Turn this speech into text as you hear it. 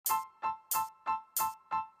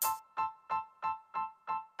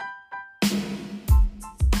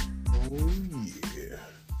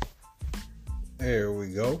There we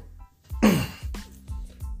go.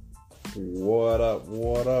 What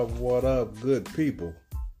up, good people?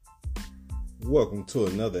 Welcome to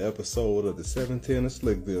another episode of the 710 of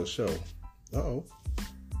Slickville Show.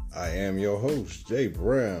 I am your host, Jay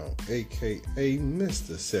Brown, aka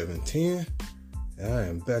Mr. 710. And I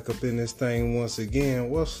am back up in this thing once again.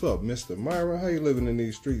 What's up, Mr. Myra? How you living in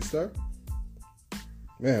these streets, sir?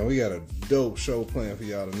 Man, we got a dope show planned for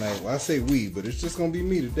y'all tonight. Well, I say we, but it's just gonna be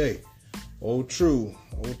me today. Old True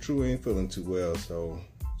ain't feeling too well, so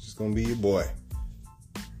it's just gonna be your boy.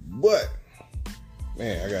 But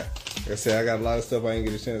man, like I said, I got a lot of stuff I didn't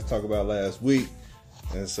get a chance to talk about last week,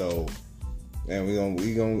 and so, man, we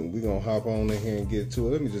gonna hop on in here and get to it.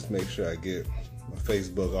 Let me just make sure I get my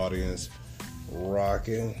Facebook audience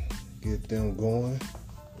rocking, get them going.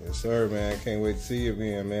 Yes, sir, man. Can't wait to see you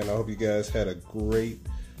again, man. I hope you guys had a great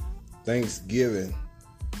Thanksgiving.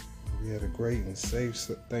 We had a great and safe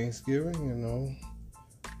Thanksgiving, you know.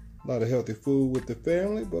 A lot of healthy food with the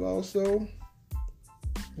family, but also,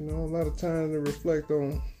 you know, a lot of time to reflect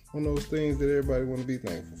on those things that everybody want to be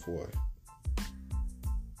thankful for.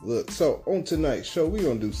 Look, so on tonight's show, we're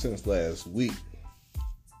going to do since last week,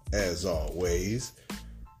 as always.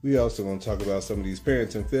 We also going to talk about some of these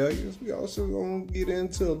parenting failures. We also going to get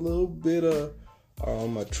into a little bit of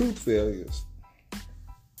my truth failures.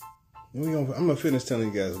 And I'm going to finish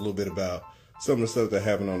telling you guys a little bit about some of the stuff that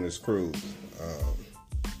happened on this cruise.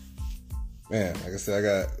 Man, like I said,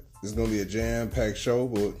 this is going to be a jam-packed show,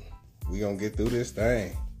 but we're going to get through this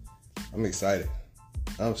thing. I'm excited.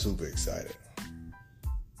 I'm super excited.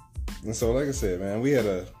 And so, like I said, man, we had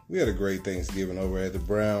a great Thanksgiving over at the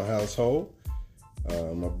Brown household.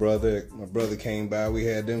 My brother came by. We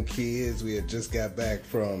had them kids. We had just got back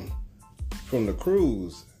from the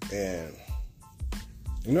cruise, and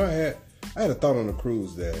you know, I had a thought on the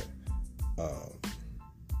cruise that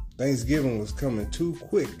Thanksgiving was coming too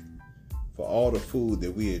quick for all the food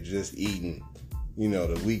that we had just eaten, you know,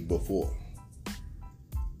 the week before.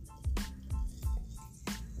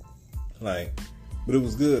 But it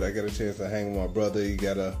was good. I got a chance to hang with my brother. He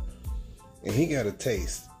got a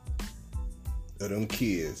taste of them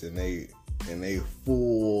kids, and they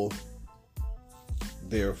full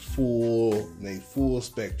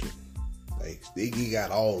spectrum. Like, they got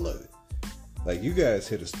all of it. Like, you guys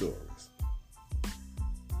hear the stories,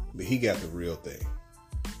 but he got the real thing.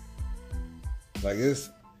 Like, it's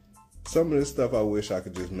some of this stuff I wish I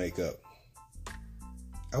could just make up.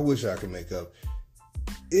 I wish I could make up.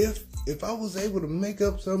 If I was able to make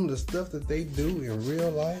up some of the stuff that they do in real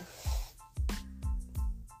life,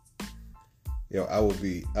 yo,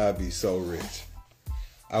 I'd be so rich.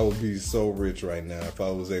 I would be so rich right now if I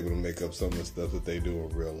was able to make up some of the stuff that they do in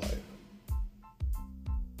real life.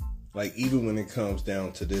 Like, even when it comes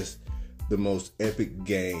down to this, the most epic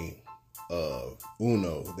game of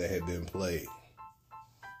Uno that had been played.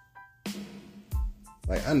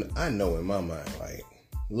 Like, I know in my mind, like,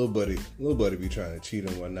 little buddy be trying to cheat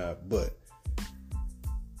and whatnot, but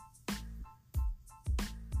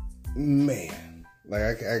man,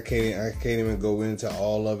 like, I can't even go into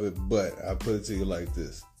all of it, but I put it to you like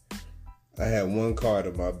this. I had one card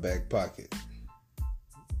in my back pocket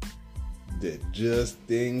that, just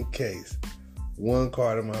in case, one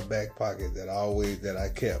card in my back pocket that I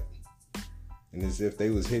kept. And as if they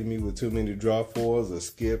was hitting me with too many draw fours or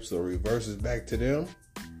skips or reverses back to them,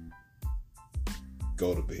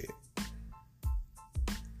 go to bed.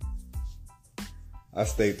 I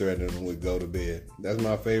stay threatening them with go to bed. That's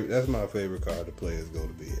my favorite card to play, is go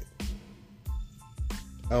to bed.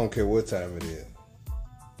 I don't care what time it is.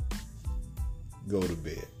 Go to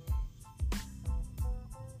bed.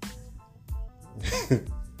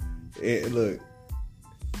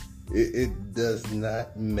 It does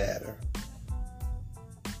not matter.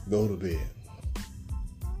 Go to bed.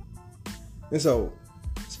 And so,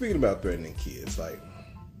 speaking about threatening kids, like,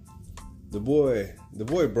 the boy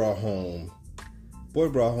brought home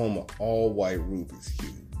an all-white Rubik's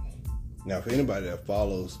Cube. Now, for anybody that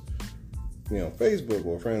follows me on Facebook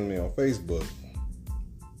or friends me on Facebook,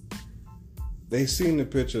 they've seen the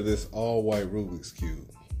picture of this all-white Rubik's Cube.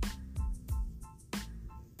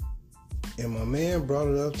 And my man brought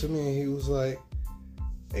it up to me, and he was like,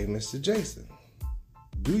 "Hey, Mr. Jason,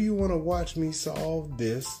 do you want to watch me solve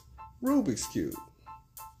this Rubik's Cube?"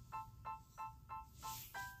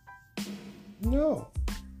 No,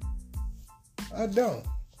 I don't.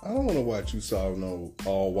 I don't want to watch you solve no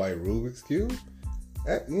all-white Rubik's Cube.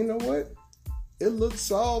 You know what? It looks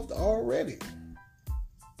solved already.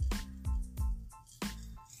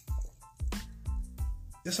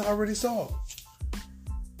 It's already solved.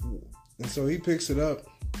 And so he picks it up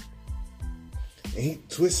and he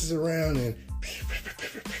twists it around and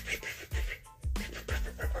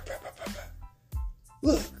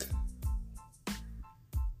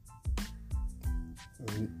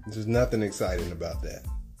There's nothing exciting about that.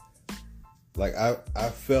 Like I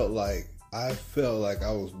felt like I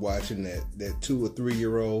was watching that 2 or 3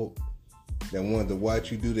 year old that wanted to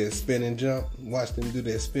watch you do that spin and jump. Watch them do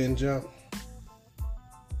that spin jump.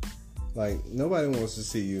 Like nobody wants to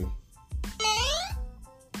see you.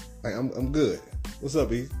 Like I'm good. What's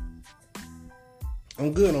up, E?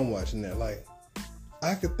 I'm good on watching that. Like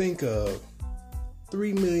I could think of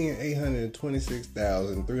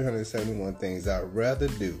 3,826,371 things I'd rather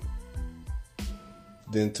do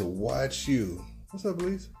than to watch you. What's up,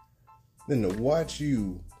 Lisa? Than to watch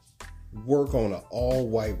you work on an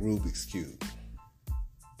all-white Rubik's Cube.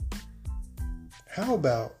 How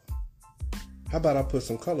about I put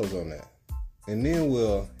some colors on that? And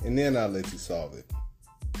then I'll let you solve it.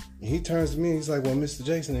 And he turns to me and he's like, well, Mr.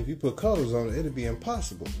 Jason, if you put colors on it, it'll be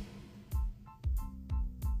impossible.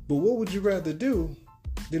 But what would you rather do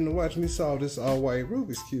than to watch me solve this all-white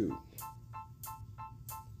Rubik's Cube?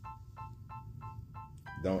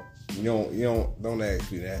 Don't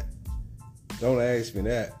ask me that. Don't ask me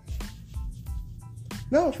that.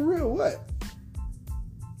 No, for real, what?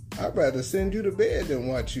 I'd rather send you to bed than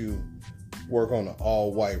watch you work on an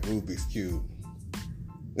all-white Rubik's Cube.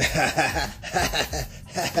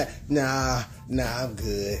 Nah, I'm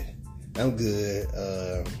good.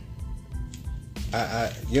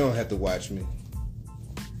 You don't have to watch me.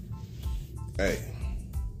 Hey,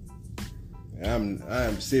 I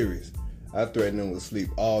am serious. I threaten them with sleep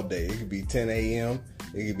all day. It could be 10 a.m.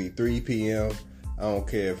 It could be 3 p.m. I don't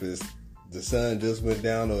care if it's the sun just went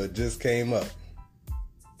down or it just came up.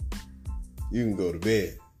 You can go to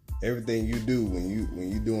bed. Everything you do when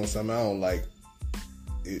you doing something I don't like,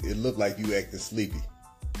 it look like you acting sleepy.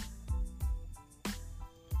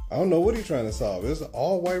 I don't know what he's trying to solve. It's an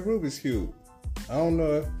all-white Rubik's Cube. I don't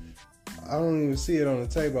even see it on the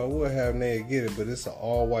table. I would have Ned get it, but it's an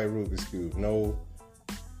all-white Rubik's Cube. No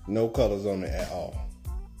colors on it at all.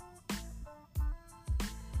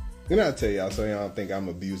 And I'll tell y'all, so y'all don't think I'm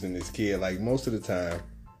abusing this kid. Like, most of the time,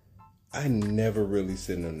 I never really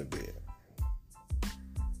sit in the bed.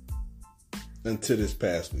 Until this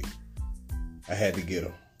past week. I had to get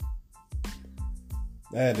him.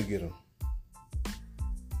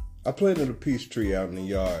 I planted a peach tree out in the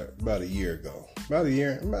yard about a year ago. Probably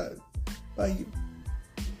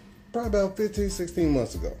about 15, 16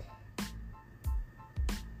 months ago.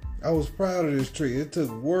 I was proud of this tree. It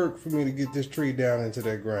took work for me to get this tree down into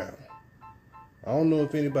that ground. I don't know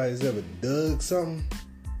if anybody's ever dug something.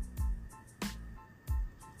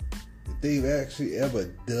 If they've actually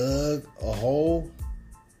ever dug a hole.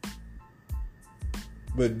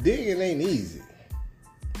 But digging ain't easy.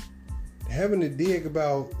 Having to dig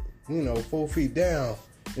about, 4 feet down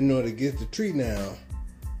in order to get the tree down.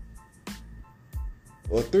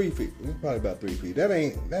 Or 3 feet. It's probably about 3 feet. That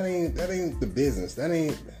ain't the business. That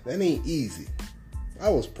ain't easy. I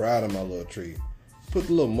was proud of my little tree. Put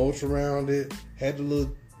the little mulch around it. Had the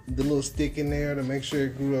little stick in there to make sure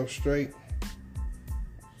it grew up straight.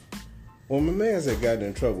 Well, my man's had gotten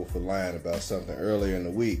in trouble for lying about something earlier in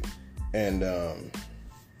the week. And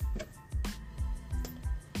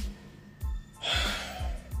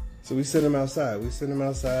so we sent him outside.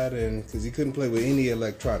 And because he couldn't play with any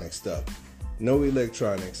electronic stuff. No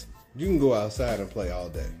electronics. You can go outside and play all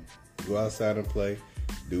day. Go outside and play.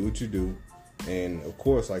 Do what you do. And of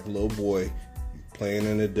course, like a little boy, playing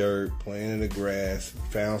in the dirt, playing in the grass,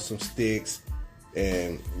 found some sticks,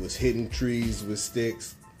 and was hitting trees with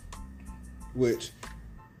sticks. Which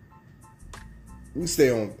we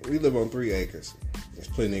live on 3 acres. There's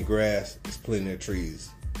plenty of grass, there's plenty of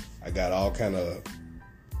trees. I got all kind of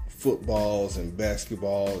footballs and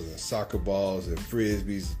basketballs and soccer balls and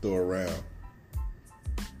frisbees to throw around.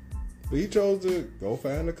 But he chose to go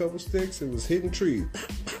find a couple sticks and was hitting trees.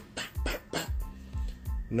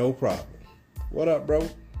 No problem. What up, bro?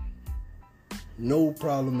 No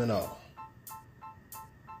problem at all.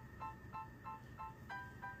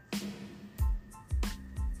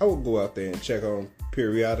 I would go out there and check on him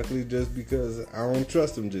periodically just because I don't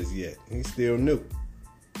trust him just yet. He's still new.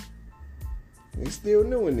 He's still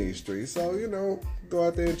new in these streets. So, go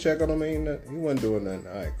out there and check on him. He wasn't doing nothing.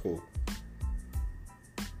 All right, cool.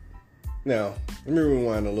 Now, let me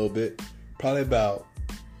rewind a little bit. Probably about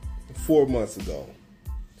 4 months ago,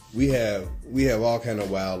 we have all kind of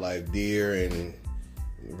wildlife, deer and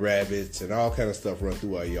rabbits and all kind of stuff run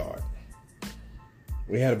through our yard.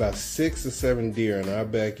 We had about 6 or 7 deer in our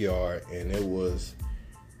backyard, and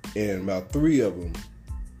about 3 of them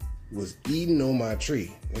was eating on my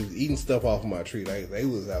tree. They was eating stuff off of my tree. Like they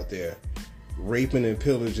was out there raping and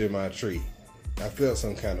pillaging my tree. I felt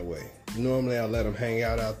some kind of way. Normally I let them hang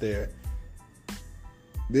out there.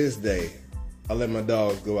 This day, I let my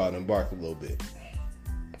dogs go out and bark a little bit.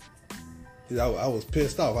 I was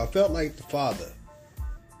pissed off. I felt like the father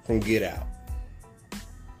from Get Out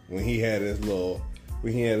when he had his little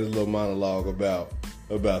monologue about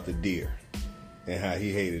the deer and how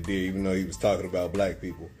he hated deer, even though he was talking about black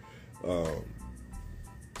people.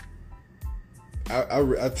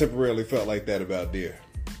 I temporarily felt like that about deer.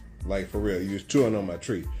 Like, for real. He was chewing on my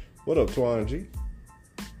tree. What up, Twan G?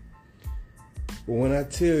 But when I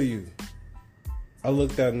tell you, I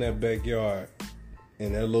looked out in that backyard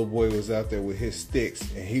and that little boy was out there with his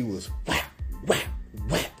sticks and he was whap, whap,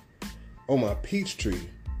 whap on my peach tree.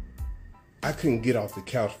 I couldn't get off the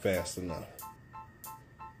couch fast enough.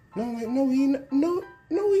 No, he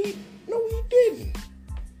didn't.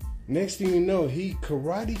 Next thing you know, he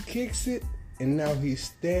karate kicks it, and now he's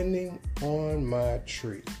standing on my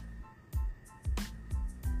tree.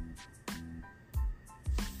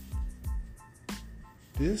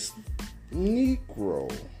 This Negro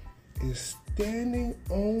is standing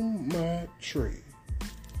on my tree.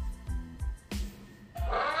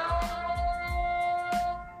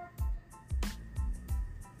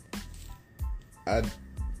 I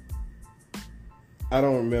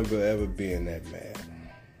don't remember ever being that mad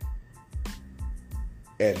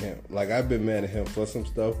at him. Like, I've been mad at him for some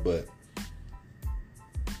stuff, but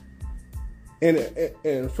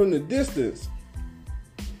and from the distance,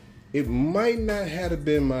 it might not have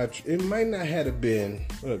been what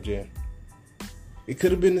up, Jen? It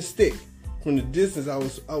could have been the stick. From the distance, I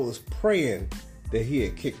was praying that he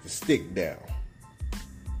had kicked the stick down.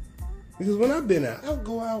 Because when I've been out, I'll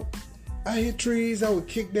go out, I hit trees, I would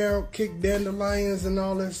kick dandelions and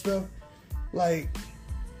all that stuff. Like,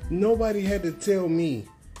 nobody had to tell me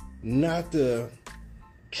not to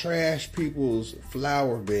trash people's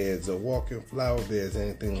flower beds or walk in flower beds or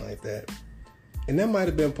anything like that. And that might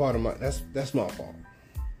have been part of that's my fault.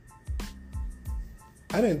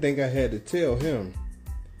 I didn't think I had to tell him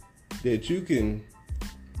that you can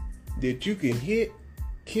hit,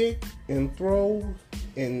 kick, and throw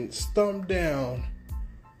and stomp down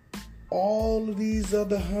all of these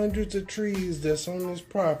other hundreds of trees that's on this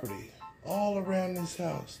property, all around this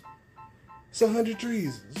house. It's 100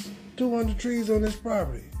 trees, 200 trees on this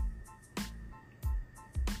property.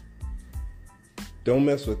 Don't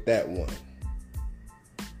mess with that one.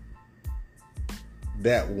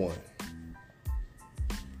 That one.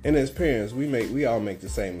 And as parents, we all make the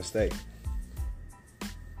same mistake.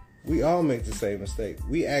 We all make the same mistake.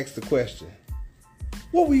 We ask the question,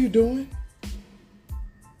 what were you doing?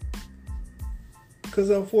 Because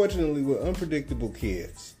unfortunately, with unpredictable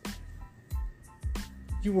kids,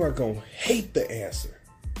 you are going to hate the answer.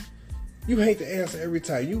 You hate the answer every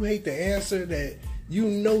time. You hate the answer that you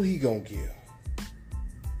know he going to give.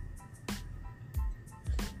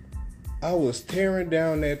 I was tearing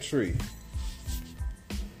down that tree.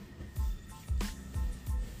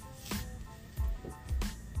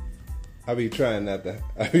 I be trying not to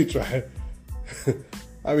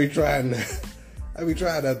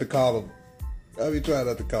call them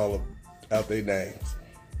out their names.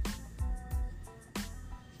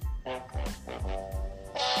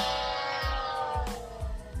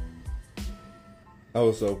 I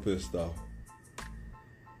was so pissed off.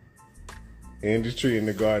 And the tree in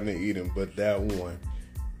the Garden of Eden, but that one.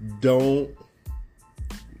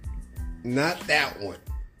 Not that one.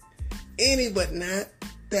 Any but not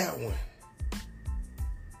that one.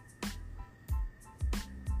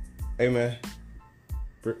 Hey man,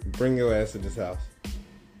 bring your ass to this house.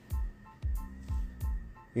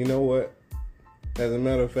 You know what? As a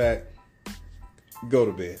matter of fact, go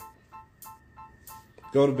to bed.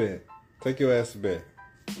 Go to bed. Take your ass to bed.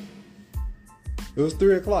 It was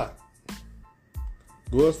 3 o'clock.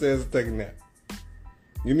 Go upstairs and take a nap.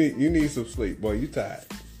 You need some sleep, boy. You tired.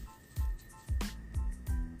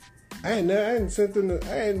 I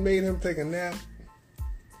hadn't made him take a nap.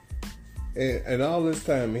 And all this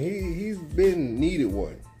time, he's been needed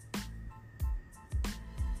one.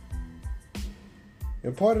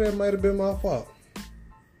 And part of that might have been my fault.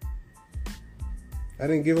 I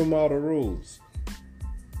didn't give him all the rules.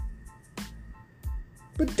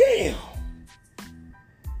 But damn,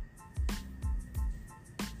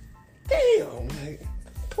 like,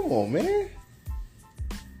 come on, man.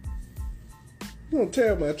 You gonna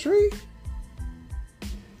tear up my tree?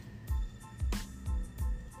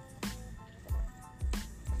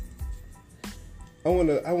 I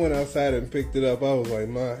went outside and picked it up. I was like,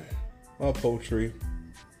 my poultry.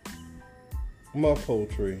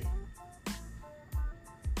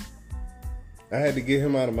 I had to get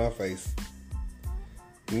him out of my face.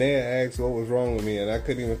 Naya asked what was wrong with me, and I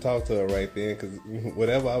couldn't even talk to her right then because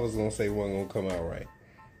whatever I was going to say wasn't going to come out right.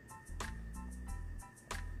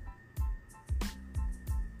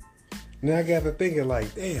 And I got to thinking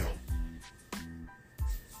like, damn,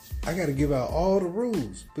 I got to give out all the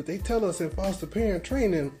rules. But they tell us in foster parent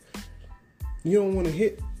training, you don't want to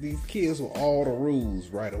hit these kids with all the rules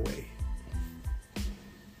right away.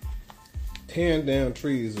 Tearing down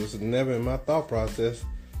trees was never in my thought process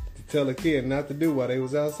to tell a kid not to do while they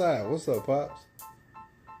was outside. What's up, Pops?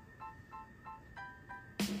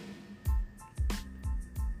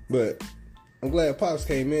 But I'm glad Pops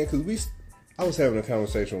came in because I was having a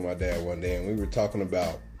conversation with my dad one day and we were talking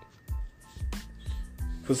about,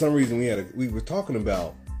 for some reason we were talking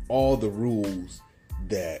about all the rules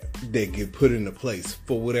that get put into place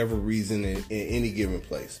for whatever reason in any given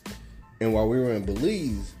place. And while we were in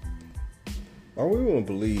Belize,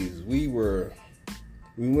 we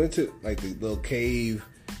went to like the little cave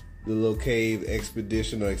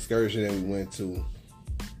expedition or excursion that we went to.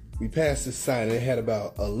 We passed this sign and it had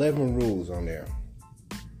about 11 rules on there.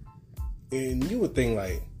 And you would think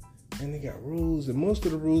like, man, they got rules, and most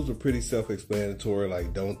of the rules are pretty self-explanatory,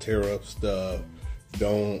 like don't tear up stuff,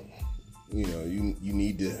 don't, you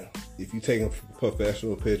need to, if you're taking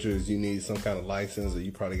professional pictures, you need some kind of license or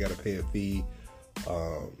you probably got to pay a fee.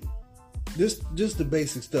 Just the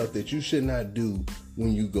basic stuff that you should not do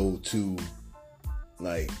when you go to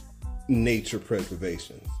like nature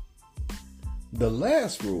preservations. The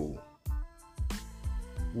last rule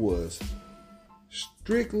was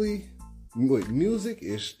music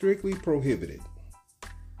is strictly prohibited.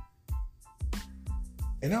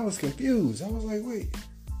 And I was confused. I was like, wait,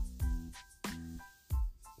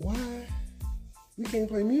 why? We can't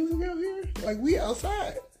play music out here? Like, we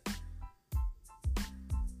outside.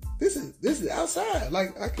 This is outside.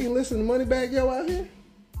 Like, I can't listen to Moneybagg Yo out here?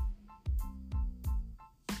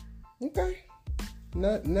 Okay.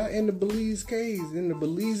 Not in the Belize caves. In the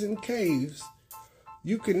Belizean caves,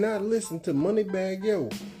 you cannot listen to Moneybagg Yo.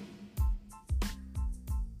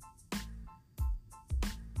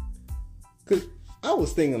 Cause I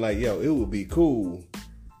was thinking like, yo, it would be cool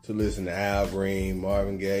to listen to Al Green,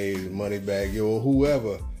 Marvin Gaye, Moneybagg Yo, or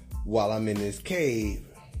whoever while I'm in this cave.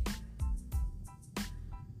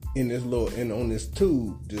 On this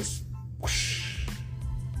tube, just whoosh.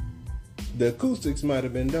 The acoustics might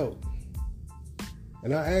have been dope.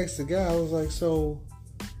 And I asked the guy, I was like, so,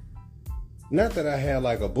 not that I had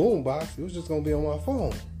like a boom box, it was just gonna be on my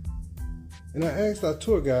phone. And I asked our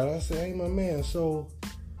tour guide, I said, hey my man, so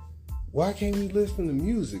why can't we listen to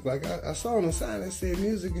music? Like I saw on the sign that said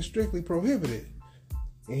music is strictly prohibited.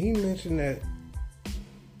 And he mentioned that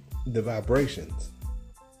the vibrations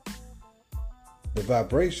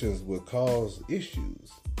would cause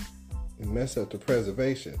issues and mess up the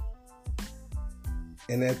preservation.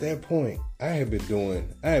 And at that point, I had been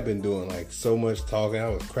doing like so much talking. I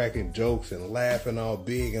was cracking jokes and laughing all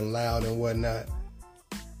big and loud and whatnot.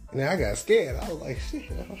 And then I got scared. I was like,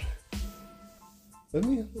 shit, let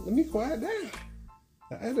me quiet down.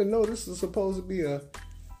 I didn't know this was supposed to be a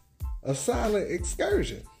silent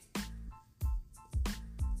excursion.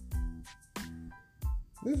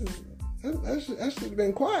 I should have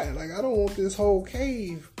been quiet. Like, I don't want this whole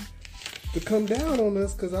cave to come down on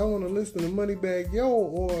us because I want to listen to Moneybagg Yo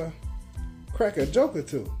or crack a joke or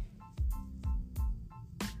two.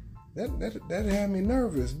 That had me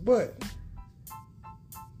nervous, but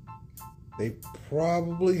they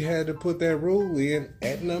probably had to put that rule in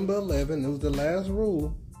at number 11. It was the last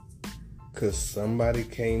rule because somebody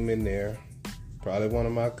came in there, probably one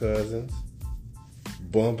of my cousins,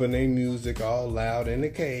 bumping their music all loud in the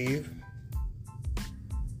cave.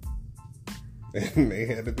 And they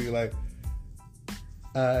had to be like,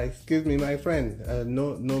 excuse me, my friend,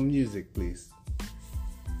 no music, please.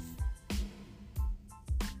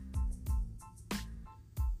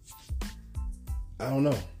 I don't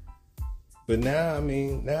know. But now I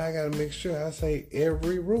gotta make sure I say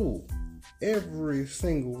every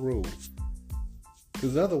single rule.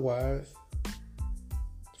 Because otherwise,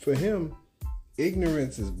 for him,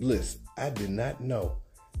 ignorance is bliss. I did not know.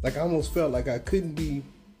 Like, I almost felt like I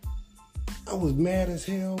was mad as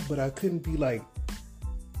hell, but I couldn't be like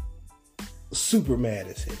super mad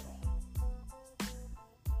as hell.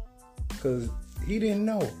 Because he didn't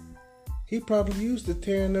know. He probably used to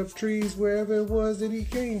tearing up trees wherever it was that he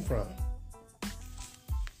came from.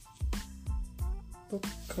 But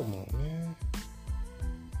come on, man.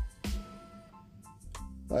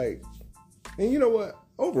 Like, and you know what?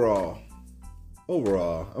 Overall,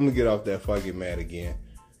 I'm gonna get off that before I get mad again.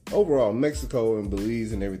 Overall, Mexico and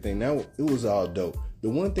Belize and everything, now it was all dope. The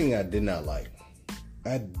one thing I did not like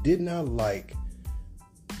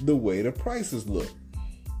the way the prices look.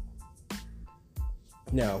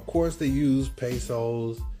 Now, of course, they use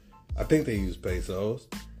pesos. I think they use pesos,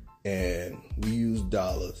 and we use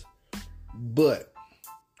dollars. But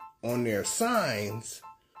on their signs,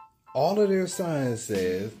 all of their signs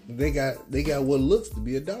says they got what looks to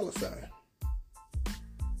be a dollar sign.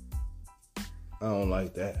 I don't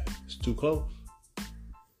like that. It's too close.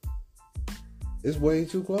 It's way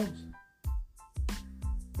too close.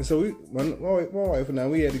 And so my wife and I,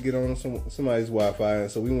 we had to get on somebody's Wi-Fi, and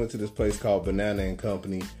so we went to this place called Banana and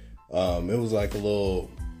Company. It was like a little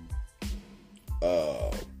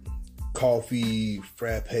coffee,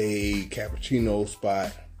 frappe, cappuccino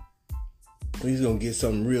spot. He's gonna get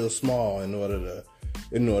something real small in order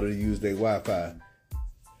to use their Wi-Fi.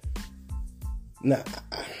 Now,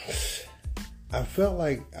 I felt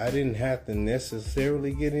like I didn't have to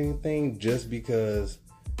necessarily get anything just because.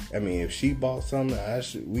 I mean, if she bought something,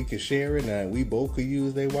 we could share it, and we both could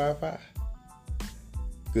use their Wi-Fi.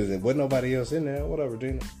 Because there wasn't nobody else in there, whatever,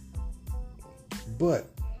 Gina. But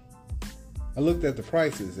I looked at the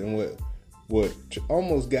prices, and what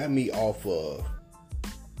almost got me off of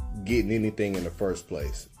getting anything in the first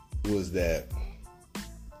place was that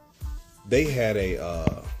they had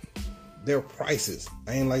their prices.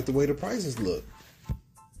 I ain't like the way the prices look.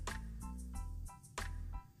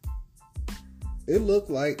 It looked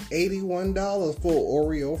like $81 for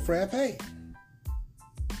Oreo frappe.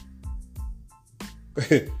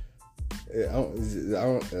 I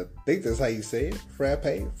think that's how you say it. Frappe.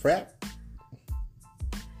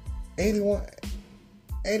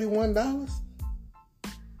 $81.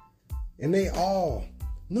 And they all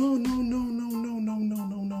no.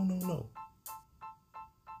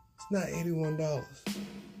 It's not $81.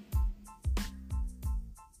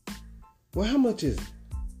 Well, how much is it?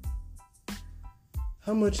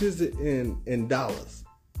 How much is it in dollars?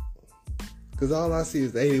 Because all I see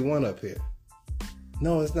is 81 up here.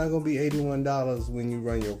 No, it's not going to be $81 when you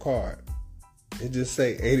run your card. It just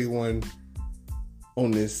say 81 on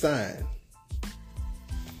this sign.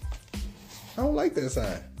 I don't like that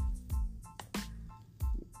sign.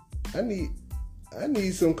 I need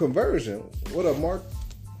some conversion. What up, Mark?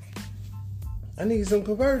 I need some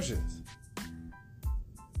conversions.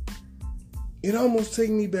 It almost took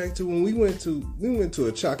me back to when we went to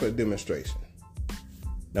a chocolate demonstration.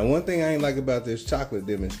 Now, one thing I ain't like about this chocolate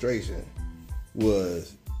demonstration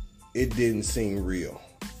was it didn't seem real.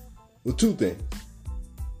 Well, two things.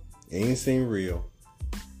 It didn't seem real,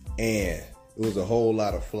 and it was a whole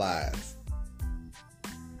lot of flies.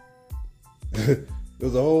 It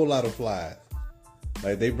was a whole lot of flies.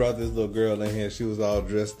 Like, they brought this little girl in here. She was all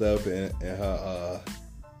dressed up in her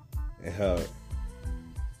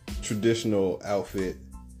traditional outfit,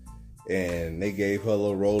 and they gave her a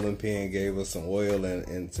little rolling pin, gave her some oil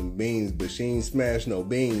and some beans, but she ain't smashed no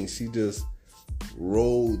beans. She just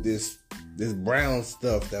rolled this brown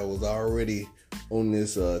stuff that was already on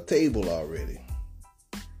this table already,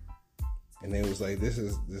 and they was like, this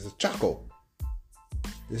is choco,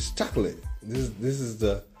 this is chocolate, this is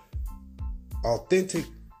the authentic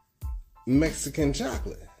Mexican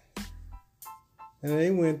chocolate. And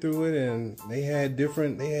they went through it, and they had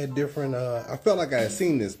different, I felt like I had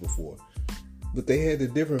seen this before, but they had the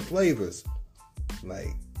different flavors,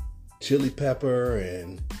 like chili pepper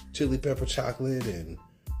and chili pepper chocolate and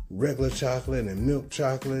regular chocolate and milk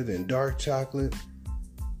chocolate and dark chocolate.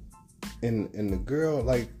 And the girl,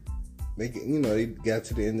 like, they got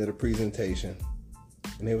to the end of the presentation,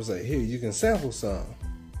 and they was like, here, you can sample some.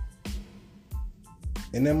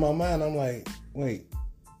 And in my mind, I'm like, wait,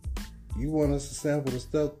 you want us to sample the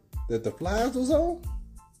stuff that the flies was on?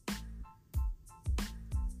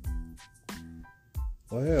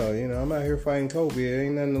 Well, hell, I'm out here fighting COVID.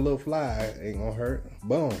 Ain't nothing a little fly ain't gonna hurt.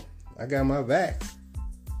 Boom. I got my vax.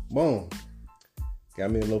 Boom.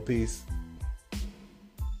 Got me a little piece.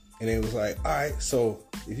 And it was like, all right, so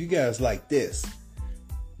if you guys like this,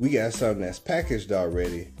 we got something that's packaged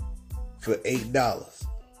already for $8.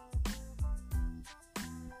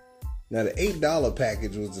 Now, the $8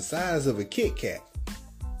 package was the size of a Kit Kat.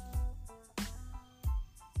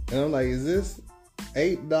 And I'm like, is this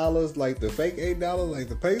 $8 like the fake $8, like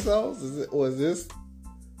the pesos? Or is this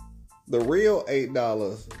the real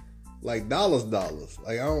 $8, like dollars?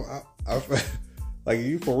 Like, I like, are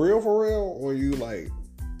you for real, or you like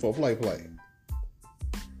for play?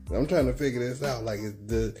 I'm trying to figure this out. Like,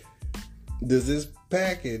 does this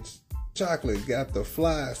package chocolate got the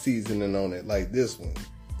fly seasoning on it like this one?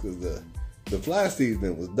 Because the fly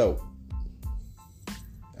seasoning was dope.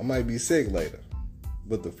 I might be sick later,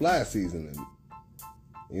 but the fly seasoning,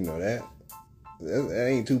 that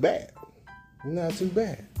ain't too bad. Not too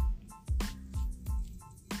bad.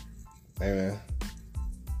 Hey, man,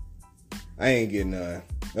 I ain't getting none.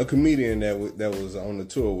 A comedian that was on the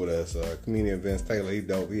tour with us, comedian Vince Taylor, he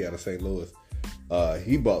dope. He out of St. Louis.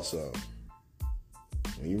 He bought some.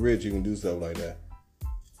 When you're rich, you can do stuff like that.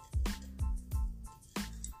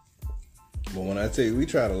 But when I tell you, we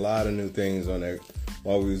tried a lot of new things on that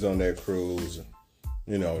while we was on that cruise.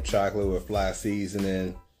 You know, chocolate with fly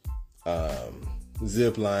seasoning,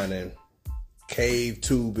 zip lining, cave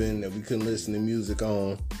tubing that we couldn't listen to music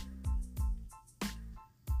on.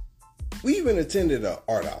 We even attended an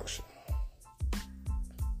art auction.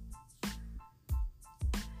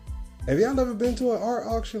 Have y'all ever been to an art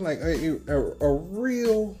auction? Like a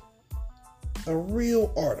real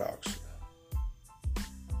art auction?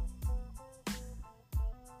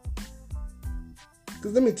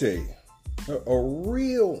 Because let me tell you, a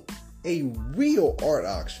real art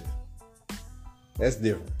auction, that's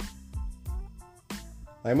different.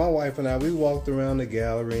 Like my wife and I, we walked around the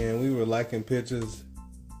gallery and we were liking pictures.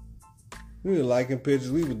 We were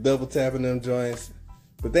double tapping them joints,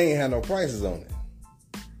 but they ain't had no prices on it.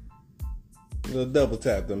 We'll double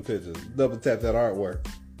tap them pictures, double tap that artwork.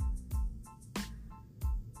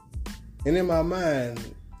 And in my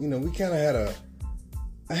mind, you know, we kind of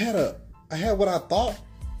I had what I thought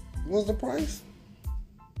was the price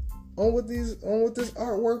on what this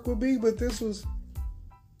artwork would be, but this was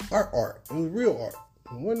art. It was real art.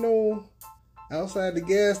 It wasn't no outside the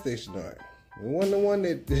gas station art. It wasn't the one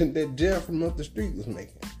that Jeff from up the street was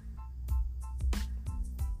making.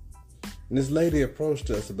 And this lady approached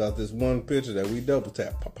us about this one picture that we double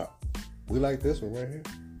tapped. Pop, pop. We like this one right here.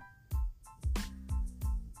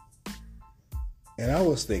 And I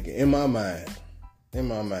was thinking, in my mind,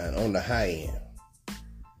 on the high end,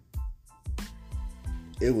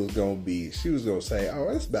 it was going to be, she was going to say, oh,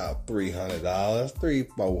 it's about $300,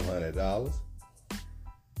 $400.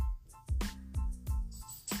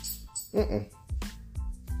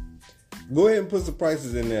 Go ahead and put some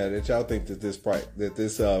prices in there that y'all think that this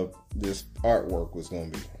artwork was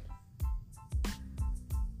going to be.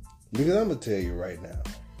 Because I'm going to tell you right now,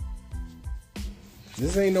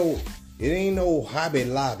 it ain't no Hobby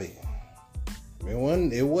Lobby. It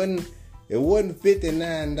wasn't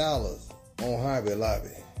 $59 on Hobby Lobby.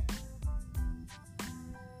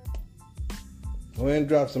 Go ahead and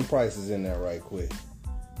drop some prices in there right quick.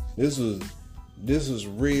 This was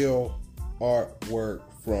real artwork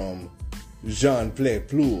from Jean-Pierre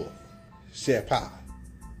Chapin.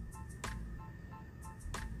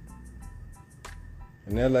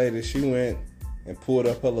 And that lady, she went and pulled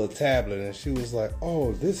up her little tablet and she was like,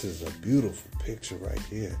 oh, this is a beautiful picture right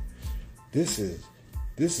here. This is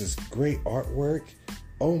great artwork.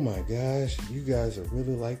 Oh my gosh, you guys are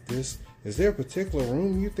really like this. Is there a particular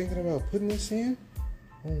room you're thinking about putting this in?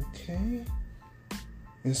 Okay.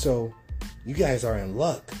 And so, you guys are in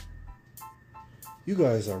luck. You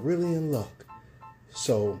guys are really in luck.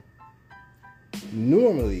 So,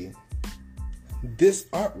 normally, this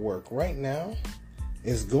artwork right now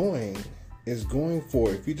is going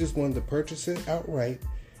for, if you just wanted to purchase it outright,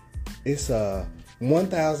 it's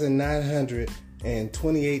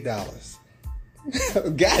 $1,928.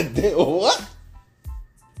 God damn, what?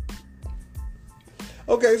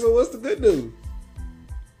 Okay, so what's the good news?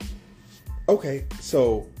 Okay,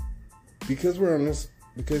 so because you're on this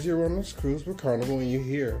cruise with Carnival and you're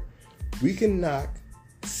here, we can knock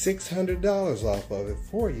 $600 off of it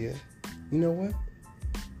for you. You know what?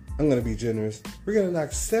 I'm gonna be generous. We're gonna knock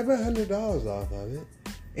 $700 off of it,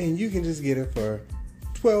 and you can just get it for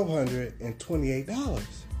 $1,228.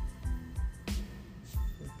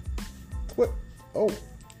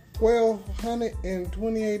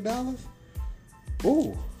 $1,228?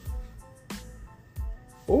 Ooh.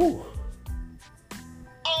 Oh,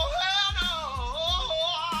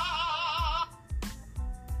 hell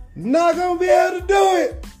no. Not gonna be able to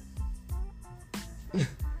do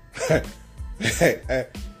it. Hey,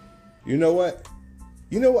 you know what?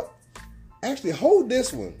 Actually, hold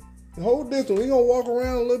this one. We're gonna walk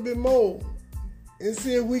around a little bit more and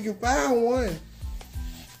see if we can find one.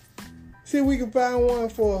 See if we can find one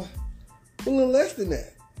for a little less than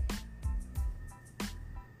that.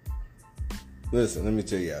 Listen, let me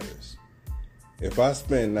tell y'all this. If I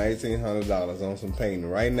spend $1,900 on some painting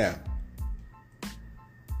right now,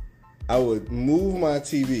 I would move my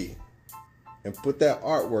TV and put that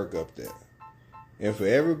artwork up there. And for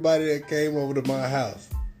everybody that came over to my house,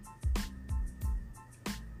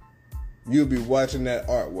 you'll be watching that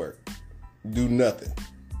artwork do nothing.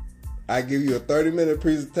 I give you a 30-minute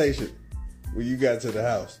presentation when you got to the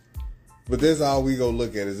house. But that's all we gonna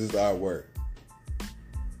look at is this artwork.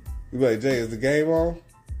 You be like, Jay, is the game on?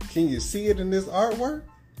 Can you see it in this artwork?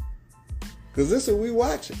 Because this is what we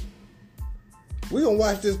watching. We gonna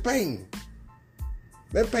watch this painting.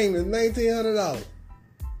 That painting is $1,900.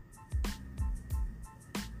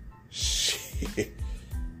 Shit.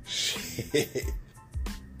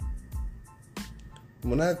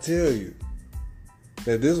 when I tell you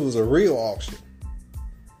that this was a real auction,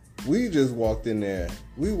 we just walked in there.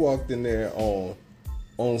 We walked in there on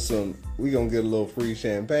some, we gonna get a little free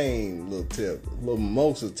champagne, little tip, a little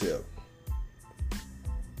mimosa tip.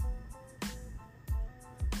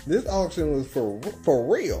 This auction was for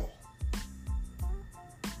real.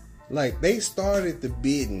 Like, they started the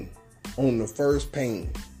bidding on the first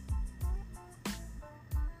painting.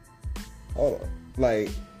 Hold on. Like,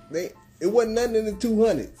 it wasn't nothing in the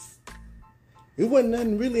 200s. It wasn't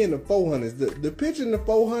nothing really in the 400s. The picture in the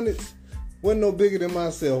 400s wasn't no bigger than my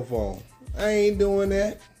cell phone. I ain't doing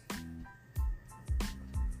that.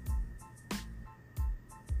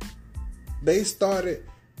 They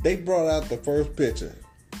brought out the first picture,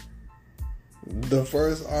 the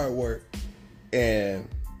first artwork, and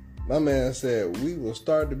my man said, we will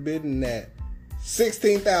start the bidding at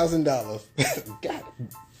 $16,000. God.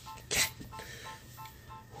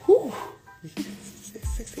 Whew.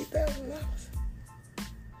 $16,000.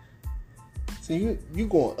 So you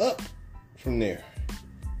going up from there.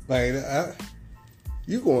 Like,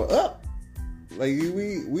 you going up. Like,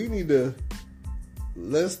 we need to,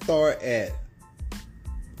 let's start at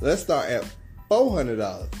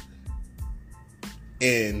 $400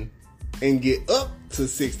 and get up to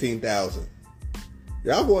 $16,000.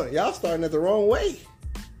 Y'all starting at the wrong way.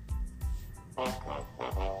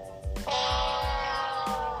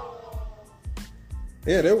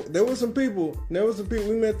 Yeah, there was some people.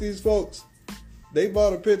 We met these folks. They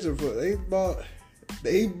bought a picture they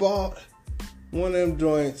bought one of them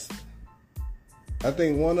joints. I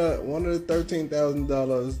think one of the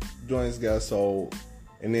 $13,000 joints got sold,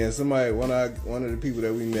 and then one of the people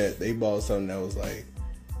that we met, they bought something that was like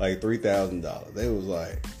 $3,000. They was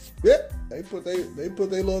like, yep. They put their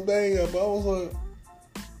little thing up. I was like,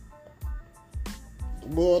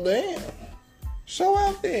 well, damn. Show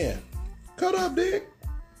out then. Cut up, dick.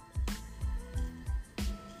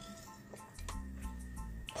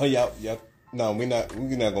 Oh, y'all. No, we're not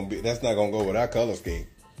gonna be. That's not gonna go with our color scheme.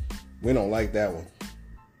 We don't like that one.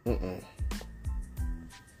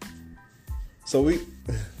 So we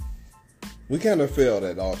kind of failed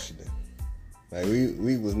at auctioning. Like,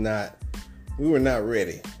 we were not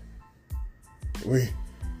ready. We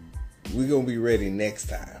gonna be ready next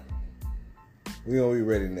time. We gonna be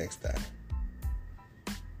ready next time.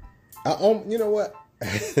 You know what?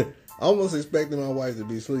 I almost expected my wife to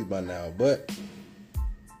be asleep by now, but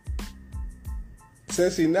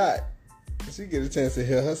since she not, she get a chance to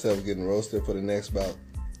hear herself getting roasted for the next about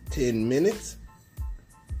 10 minutes.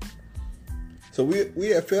 So we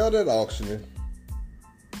had failed at auctioning,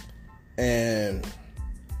 and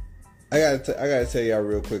I gotta tell y'all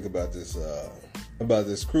real quick about this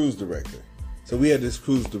cruise director. So we had this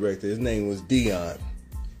cruise director. His name was Dion,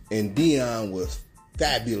 and Dion was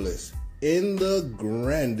fabulous in the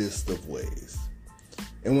grandest of ways.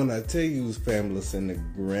 And when I tell you he was fabulous in the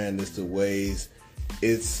grandest of ways,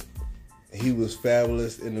 he was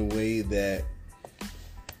fabulous in the way that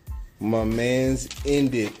my man's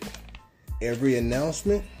ended every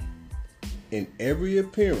announcement and every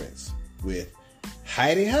appearance with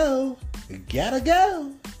 "Heidi ho, gotta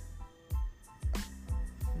go."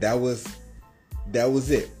 That was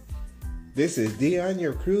it. This is Dion,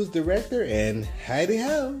 your cruise director, and "Heidi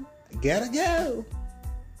ho, gotta go."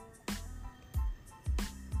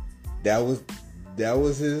 That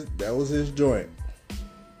was his joint.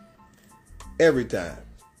 Every time.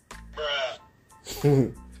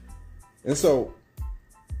 Bruh. And so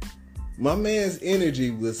my man's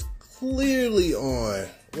energy was clearly on.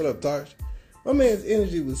 What up, Tarsh? My man's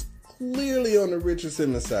energy was clearly on the Richard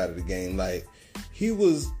Simmons side of the game. Like, he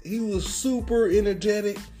was super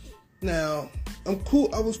energetic. Now, I'm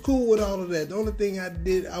cool. I was cool with all of that. The only thing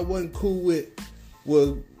I wasn't cool with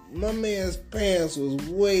was my man's pants was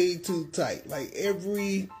way too tight. Like,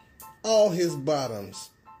 all his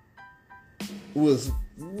bottoms was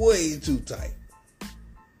way too tight.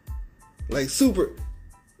 Like, super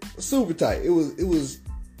tight. It was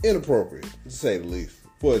inappropriate, to say the least,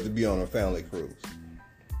 for it to be on a family cruise.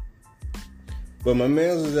 But my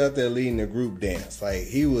man was out there leading the group dance. Like,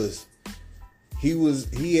 he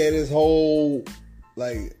had his whole,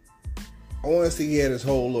 like, I want to say he had his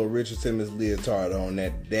whole little Richard Simmons leotard on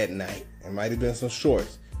that night. It might have been some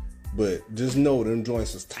shorts, but just know them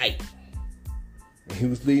joints was tight. And he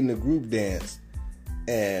was leading the group dance,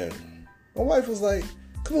 and my wife was like,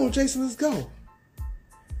 "Come on, Jason, let's go."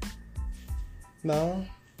 No,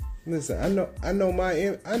 listen, I know my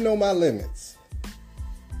limits.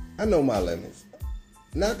 I know my limits.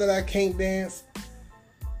 Not that I can't dance.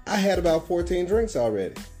 I had about 14 drinks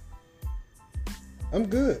already. I'm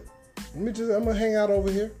good. I'm gonna hang out over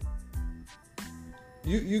here.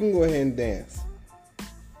 you can go ahead and dance.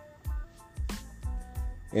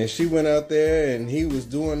 And she went out there and he was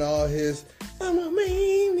doing all his, I'm a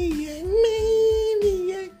maniac,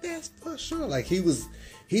 that's for sure. Like he was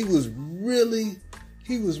really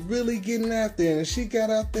getting out there. And she got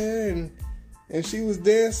out there and she was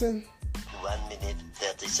dancing. 1 minute,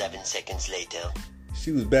 37 seconds later.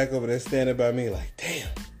 She was back over there standing by me like, damn.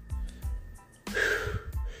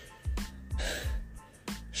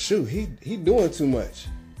 Shoot, he doing too much.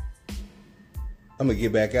 I'm gonna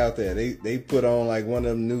get back out there. They put on like one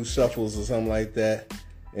of them new shuffles or something like that.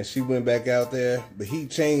 And she went back out there, but he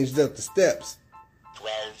changed up the steps.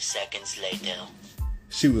 12 seconds later.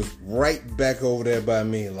 She was right back over there by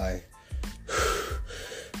me like,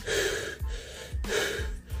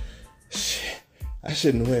 shit, I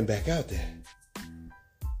shouldn't have went back out there.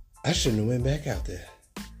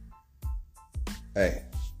 Hey,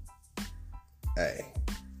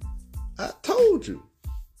 I told you.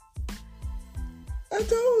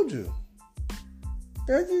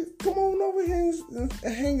 Girl, you come on over here and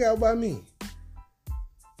hang out by me.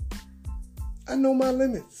 I know my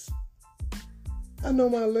limits. That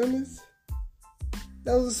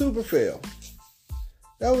was a super fail.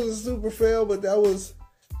 But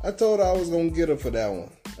I told her I was going to get her for that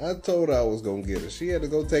one. I told her I was going to get her. She had to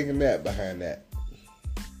go take a nap behind that.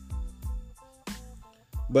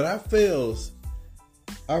 But our fails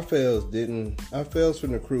from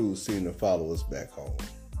the cruise seemed to follow us back home.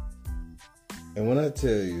 And when I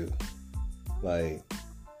tell you, like,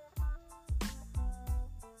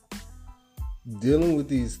 dealing with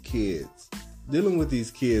these kids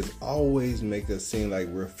always make us seem like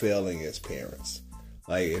we're failing as parents.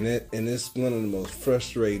 Like, and it's one of the most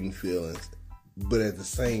frustrating feelings. But at the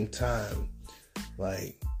same time,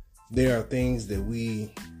 like, there are things that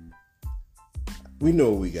we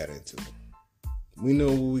know what we got into. We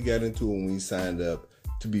know what we got into when we signed up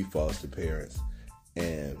to be foster parents.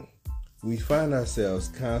 And we find ourselves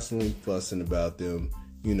constantly fussing about them,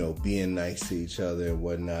 you know, being nice to each other and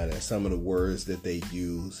whatnot, and some of the words that they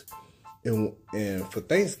use. And for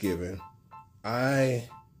Thanksgiving, I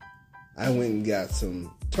went and got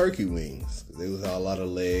some turkey wings. There was a lot of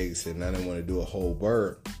legs, and I didn't want to do a whole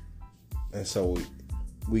bird. And so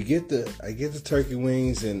I get the turkey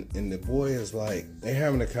wings, and the boy is like, they're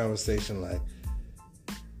having a conversation like,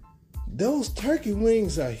 those turkey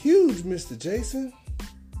wings are huge, Mr. Jason.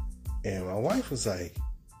 And my wife was like,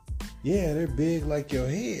 yeah, they're big like your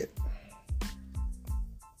head.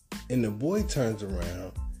 And the boy turns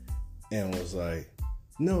around and was like,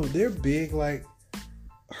 no, they're big like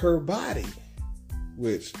her body.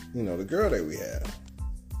 Which, you know, the girl that we have.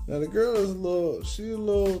 Now the girl is she's a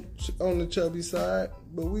little on the chubby side,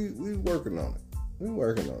 but we working on it.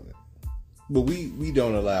 But we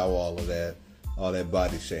don't allow all that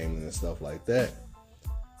body shaming and stuff like that.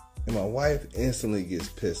 And my wife instantly gets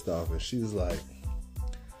pissed off, and she's like,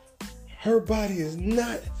 her body is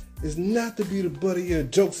not to be the butt of your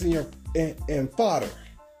jokes and fodder.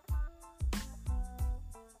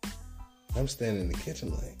 I'm standing in the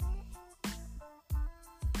kitchen like,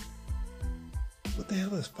 what the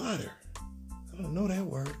hell is fodder? I don't know that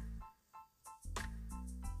word.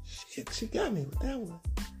 Shit, she got me with that one.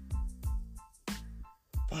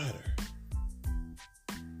 Fodder.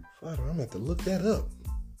 I'm gonna have to look that up.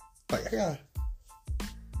 Like, I'm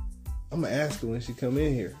gonna ask her when she come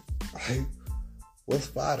in here. Like, what's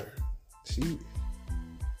fodder?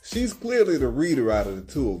 She's clearly the reader out of the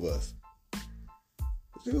two of us.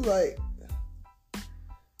 She was like,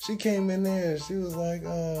 she came in there and she was like,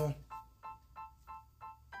 I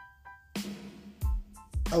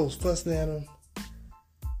was fussing at him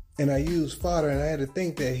and I used fodder, and I had to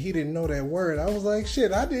think that he didn't know that word. I was like,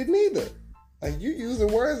 shit, I didn't either. Like, you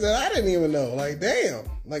using words that I didn't even know. Like, damn.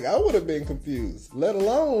 Like, I would have been confused. Let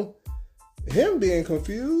alone him being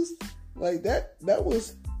confused. Like, that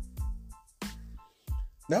was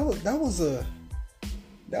a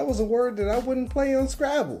word that I wouldn't play on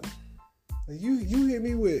Scrabble. Like, you hit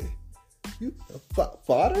me with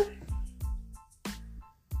fodder?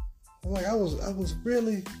 Like, I was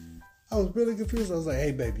really confused. I was like,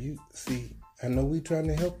 hey baby, you see, I know we trying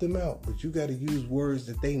to help them out, but you got to use words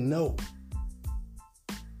that they know.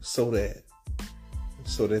 So that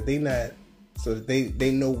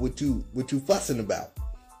they know what you fussing about.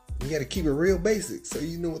 You got to keep it real basic so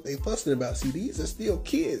you know what they fussing about. See, these are still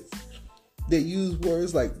kids that use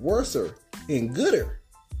words like worser and gooder,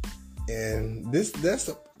 and that's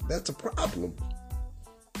a problem.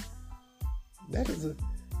 That is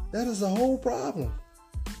a whole problem.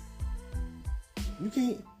 You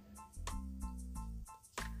can't.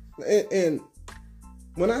 And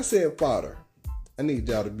when I said fodder, I need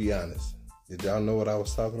y'all to be honest. Did y'all know what I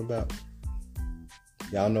was talking about?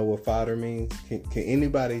 Y'all know what fodder means? Can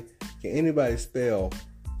anybody spell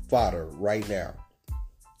fodder right now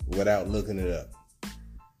without looking it up?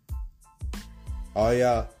 All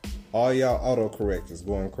y'all autocorrect is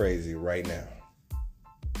going crazy right now.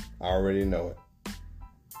 I already know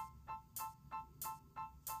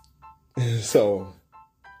it. So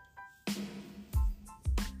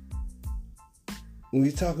when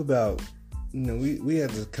we talk about, we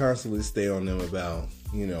have to constantly stay on them about,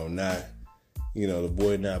 not, the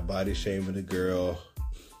boy not body shaming the girl,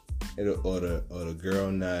 or the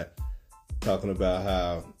girl not talking about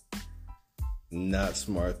how not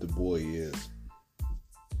smart the boy is,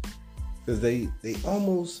 because they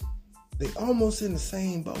almost in the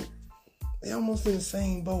same boat. They almost in the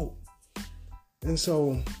same boat, and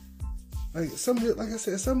so like some of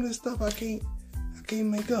this stuff I can't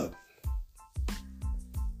make up.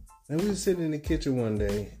 And we were sitting in the kitchen one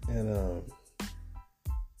day, and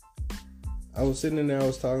I was sitting in there, I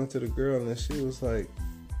was talking to the girl, and she was like,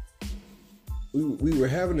 we were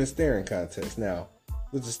having a staring contest. Now,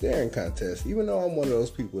 with the staring contest, even though I'm one of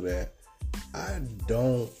those people that I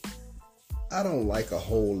don't like a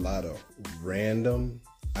whole lot of random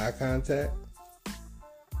eye contact.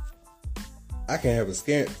 I can have a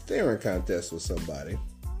staring contest with somebody.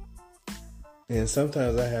 And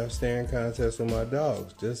sometimes I have staring contests with my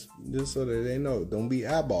dogs, just so that they know, don't be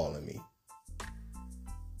eyeballing me.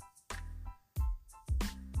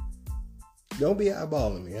 Don't be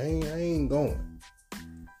eyeballing me. I ain't going.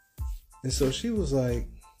 And so she was like,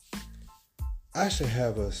 I should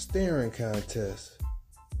have a staring contest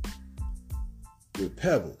with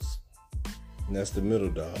Pebbles. And that's the middle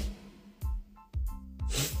dog.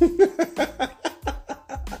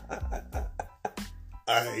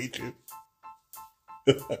 I hate you.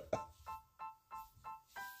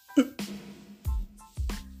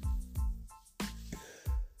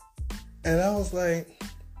 And I was like,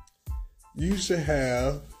 you should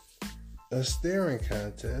have a staring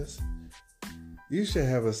contest. You should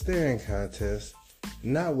have a staring contest,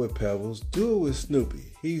 not with Pebbles. Do it with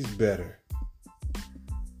Snoopy. He's better.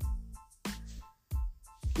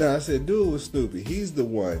 No, I said, do it with Snoopy. He's the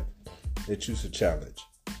one that you should challenge.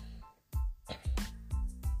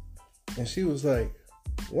 And she was like,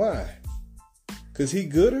 why? Because he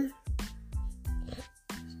gooder?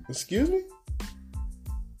 Excuse me?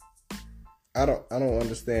 I don't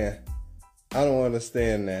understand. I don't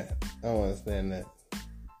understand that.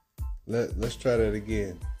 Let's try that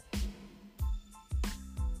again.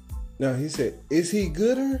 Now he said, is he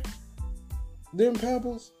gooder than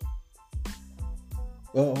Pebbles?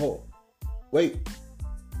 Oh, wait.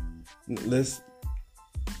 Let's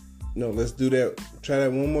do that. Try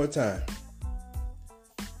that one more time.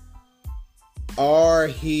 Are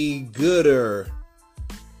he gooder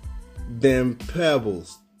than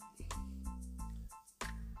Pebbles?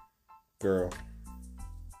 Girl,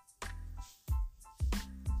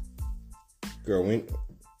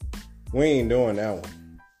 we ain't doing that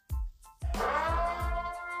one.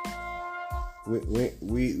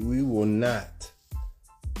 We will not.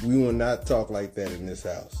 We will not talk like that in this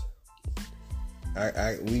house.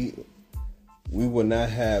 We will not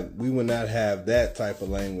have that type of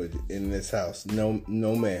language in this house. No,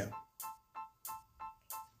 ma'am.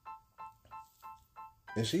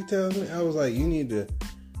 And she tells me, I was like, you need to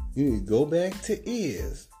go back to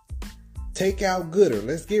is. Take out gooder.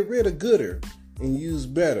 Let's get rid of gooder and use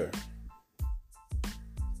better.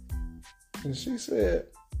 And she said,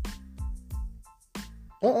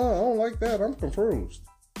 I don't like that. I'm confused.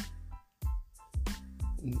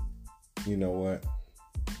 You know what?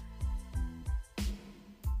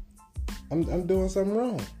 I'm doing something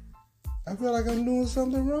wrong. I feel like I'm doing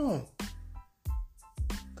something wrong.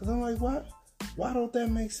 Cause I'm like, why don't that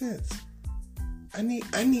make sense? I need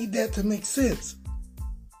that to make sense.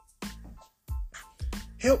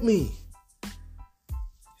 Help me.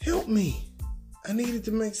 I need it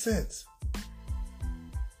to make sense.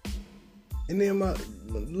 And then my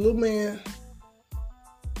little man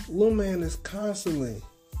is constantly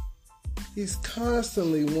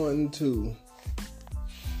wanting to,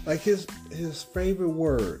 like his favorite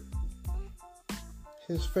word.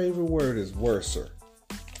 His favorite word is worser.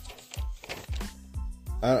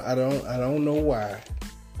 I don't know why.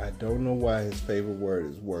 I don't know why his favorite word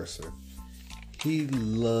is worser. He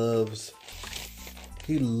loves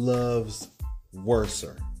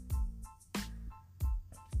worser.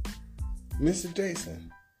 Mr.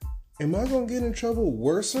 Jason, am I gonna get in trouble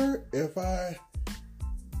worser if I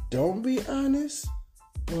don't be honest,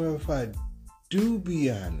 or if I do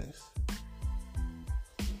be honest?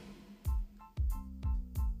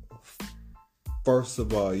 First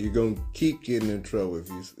of all, you're going to keep getting in trouble.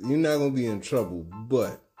 You're not going to be in trouble,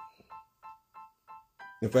 but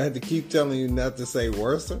if I had to keep telling you not to say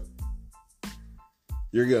worser,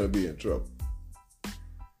 you're going to be in trouble.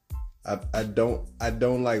 I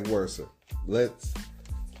don't like worser. Let's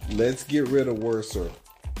get rid of worser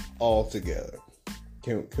altogether.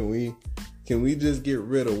 Can we just get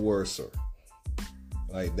rid of worser?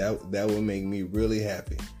 Like that would make me really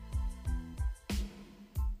happy.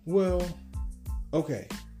 Well, okay.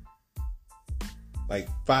 Like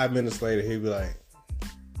 5 minutes later, he'd be like,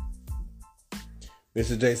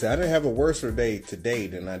 Mr. J said, I didn't have a worser day today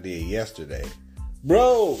than I did yesterday.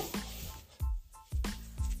 Bro!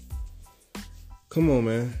 Come on,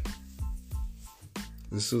 man.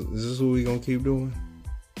 Is this what we gonna keep doing?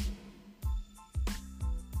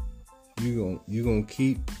 You gonna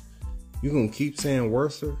keep saying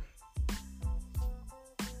worser?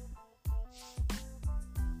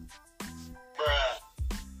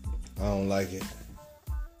 I don't like it.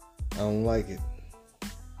 I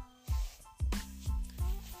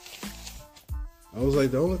was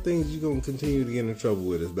like, the only things you're gonna continue to get in trouble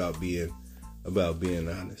with is about being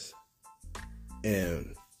honest.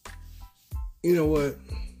 And you know what?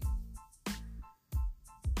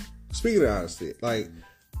 Speaking of honesty, like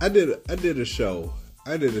I did a show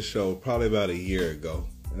probably about a year ago,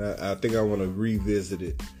 and I think I want to revisit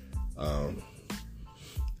it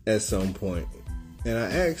at some point. And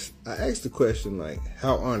I asked the question, like,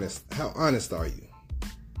 how honest are you?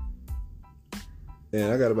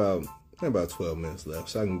 And I got about 12 minutes left,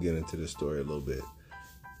 so I can get into this story a little bit.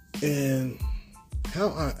 And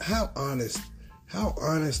how honest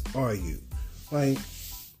are you? Like,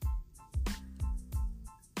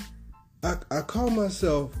 I call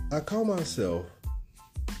myself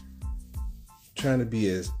trying to be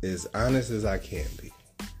as honest as I can be,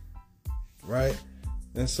 right?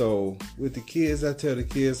 And so with the kids, I tell the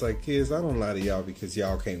kids, like, kids, I don't lie to y'all because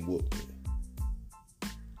y'all can't whoop me.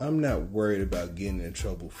 I'm not worried about getting in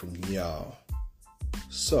trouble from y'all.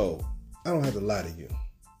 So I don't have to lie to you.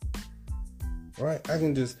 Right? I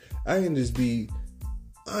can just be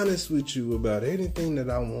honest with you about anything that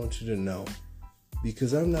I want you to know,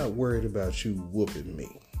 because I'm not worried about you whooping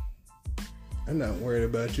me. I'm not worried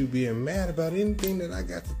about you being mad about anything that I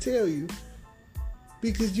got to tell you,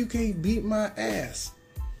 because you can't beat my ass.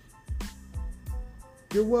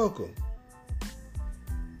 You're welcome.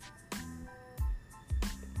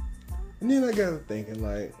 And then I got to thinking,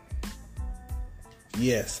 like,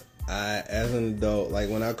 yes, I, as an adult, like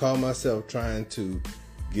when I call myself trying to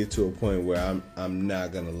get to a point where I'm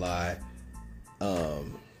not gonna lie,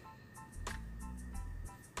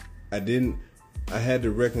 I had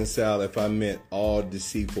to reconcile if I meant all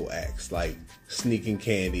deceitful acts, like sneaking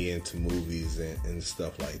candy into movies and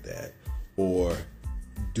stuff like that, or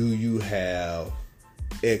do you have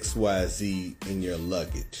XYZ in your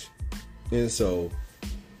luggage? And so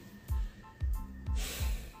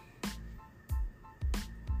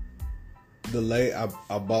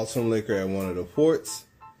I bought some liquor at one of the ports.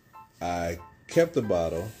 I kept the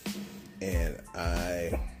bottle, and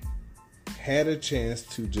I had a chance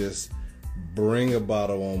to just bring a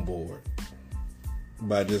bottle on board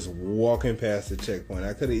by just walking past the checkpoint.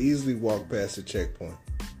 I could have easily walked past the checkpoint.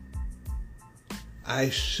 I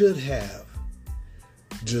should have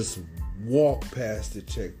just walked past the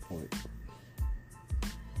checkpoint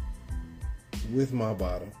with my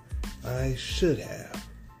bottle. I should have.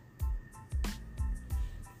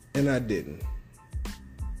 And I didn't.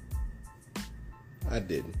 I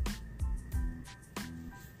did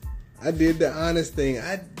the honest thing.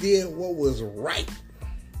 I did what was right.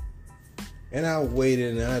 And I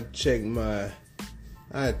waited and I checked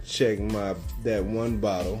that one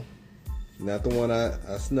bottle. Not the one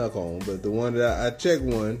I snuck on, but the one that I checked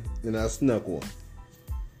one and I snuck one.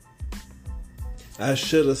 I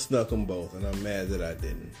should have snuck them both, and I'm mad that I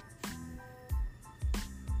didn't.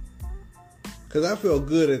 Because I felt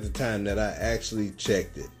good at the time that I actually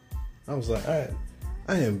checked it. I was like, I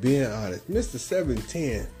am being honest. Mr.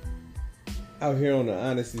 710 out here on the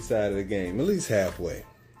honesty side of the game. At least halfway.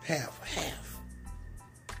 Half.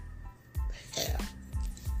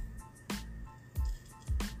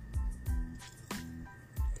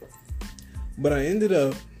 But I ended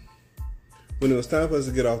up, when it was time for us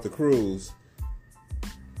to get off the cruise,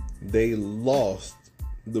 they lost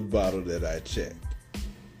the bottle that I checked.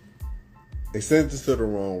 They sent us to the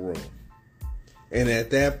wrong room. And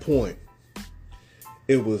at that point,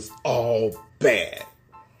 it was all bad.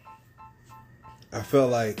 I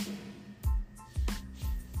felt like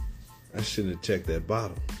I shouldn't have checked that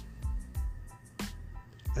bottle.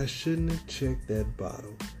 I shouldn't have checked that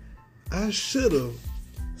bottle. I should have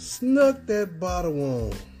Snuck that bottle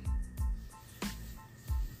on.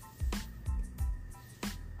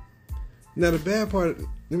 Now the bad part,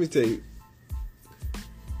 let me tell you,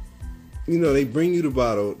 they bring you the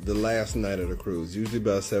bottle the last night of the cruise, usually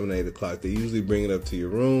about 7, 8 o'clock. They usually bring it up to your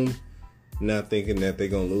room, not thinking that they're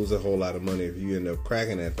going to lose a whole lot of money if you end up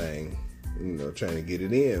cracking that thing, trying to get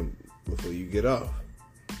it in before you get off.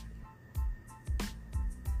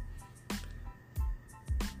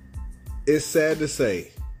 It's sad to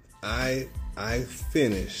say, I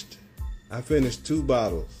finished 2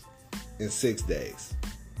 bottles in 6 days.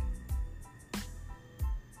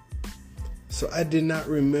 So I did not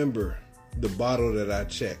remember the bottle that I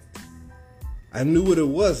checked. I knew what it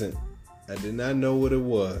wasn't. I did not know what it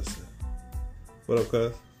was. What up,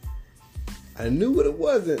 cuz? I knew what it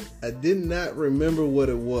wasn't. I did not remember what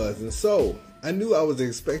it was. And so I knew I was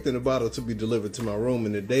expecting the bottle to be delivered to my room.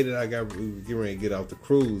 And the day that we were getting ready to get off the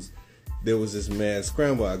cruise, there was this mad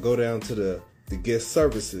scramble. I go down to the guest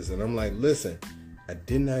services and I'm like, listen, I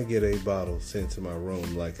did not get a bottle sent to my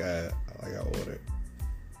room like I ordered.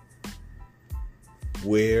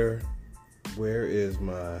 Where's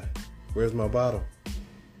my bottle?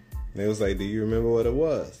 And they was like, do you remember what it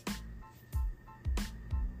was?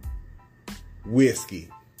 Whiskey.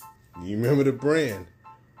 You remember the brand?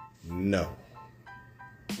 No.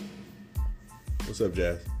 What's up,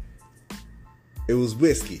 Jazz? It was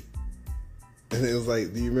whiskey. And it was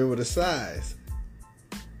like, do you remember the size?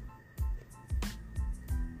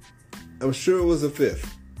 I'm sure it was a 5th.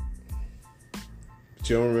 But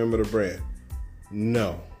you don't remember the brand?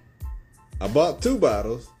 No. I bought 2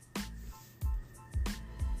 bottles.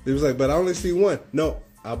 It was like, but I only see 1. No,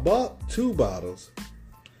 I bought 2 bottles.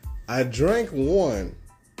 I drank 1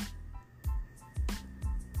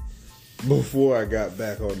 before I got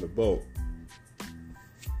back on the boat.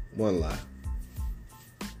 1 lie.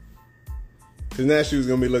 Because now she was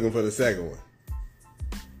going to be looking for the second one.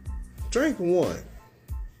 Drank 1.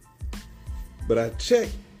 But I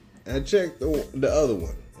checked the other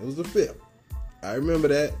one. It was the 5th. I remember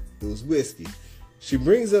that. It was whiskey. She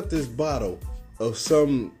brings up this bottle of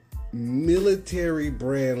some military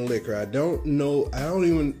brand liquor. I don't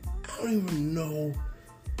even know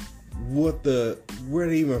where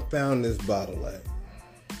they even found this bottle at.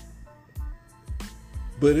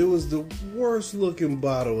 But it was the worst looking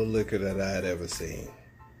bottle of liquor that I had ever seen.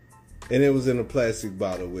 And it was in a plastic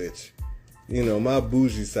bottle, which, my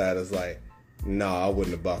bougie side is like, I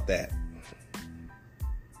wouldn't have bought that.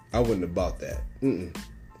 I wouldn't have bought that.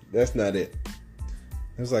 That's not it.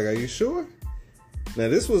 I was like, are you sure? Now,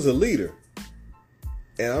 this was a liter.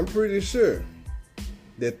 And I'm pretty sure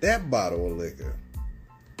that bottle of liquor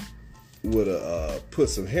would have put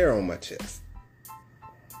some hair on my chest.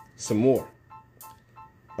 Some more.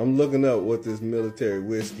 I'm looking up what this military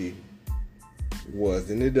whiskey was,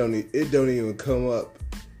 and it don't even come up.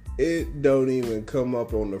 It don't even come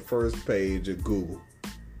up on the first page of Google.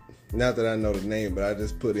 Not that I know the name, but I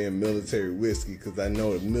just put in military whiskey because I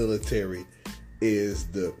know the military is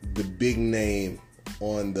the big name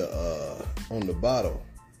on the bottle.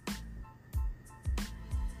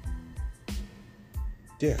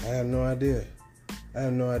 Yeah, I have no idea. I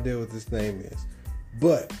have no idea what this name is.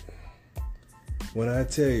 But when I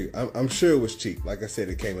tell you, I'm sure it was cheap. Like I said,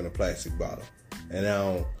 it came in a plastic bottle. And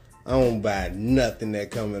I don't buy nothing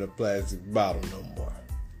that come in a plastic bottle no more.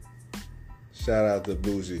 Shout out to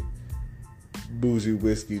bougie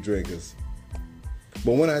whiskey drinkers.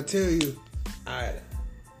 But when I tell you, I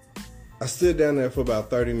stood down there for about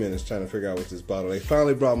 30 minutes trying to figure out what this bottle. They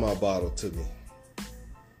finally brought my bottle to me.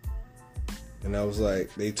 And I was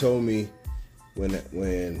like, they told me when it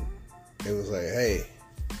was like, hey,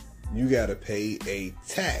 you gotta pay a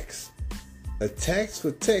tax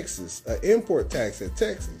for Texas, an import tax at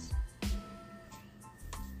Texas,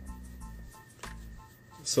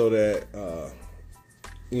 so that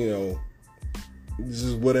this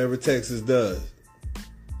is whatever Texas does.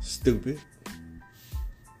 Stupid.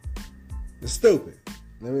 It's stupid.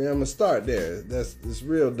 I'm gonna start there. It's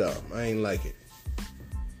real dumb. I ain't like it.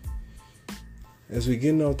 As we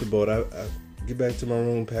getting off the boat, I get back to my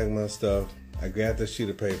room, pack my stuff. I grab the sheet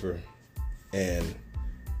of paper, and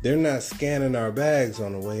they're not scanning our bags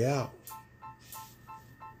on the way out.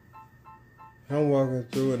 I'm walking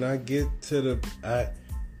through, and I get to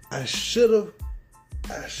I should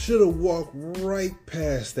have walked right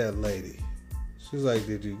past that lady. She's like,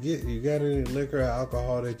 you got any liquor or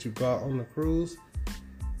alcohol that you bought on the cruise?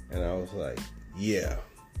 And I was like, yeah.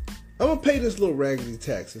 I'm going to pay this little raggedy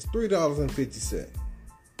tax. It's $3.50.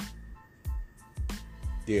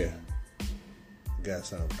 Yeah. Got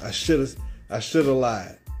something. I should have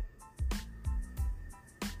lied.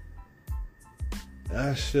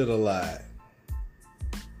 I should have lied.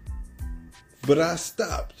 But I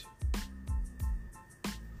stopped.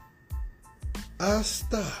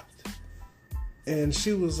 And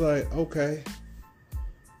she was like, okay,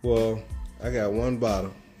 well, I got one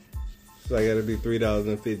bottle. So I got to be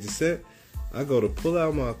 $3.50. I go to pull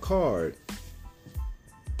out my card.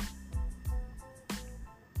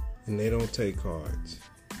 And they don't take cards.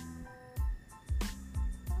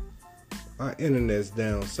 Our internet's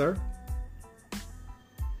down, sir.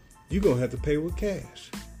 You're going to have to pay with cash.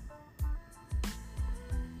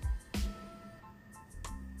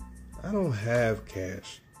 I don't have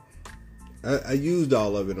cash. I used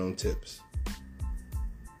all of it on tips.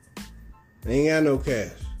 I ain't got no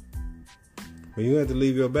cash. When you have to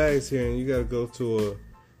leave your bags here and you got to go to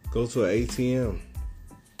an ATM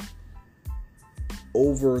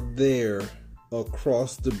over there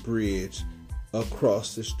across the bridge,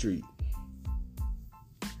 across the street.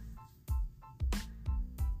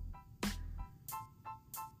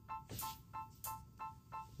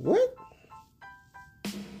 What?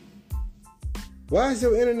 Why is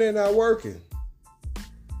your internet not working?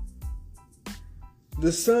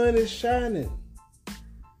 The sun is shining.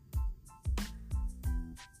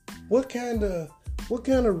 What kind of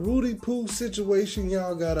Rudy Poo situation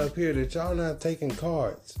y'all got up here that y'all not taking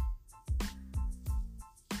cards?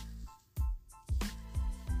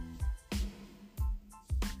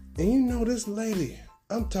 And you know this lady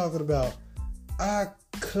I'm talking about, I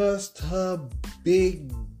cussed her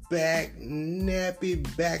big back, nappy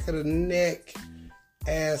back of the neck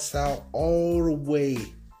ass out all the way.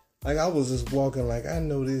 Like I was just walking like, I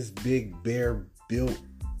know this big bear built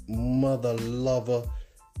mother lover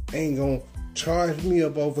ain't gonna charge me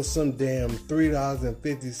up over some damn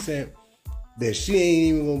 $3.50 that she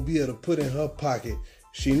ain't even gonna be able to put in her pocket.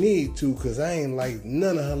 She need to, cause I ain't like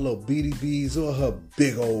none of her little BDBs or her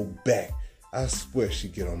big old back. I swear she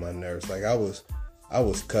get on my nerves. Like I was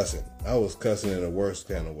cussing. I was cussing in the worst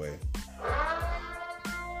kind of way.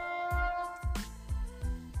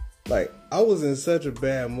 Like I was in such a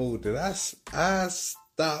bad mood that I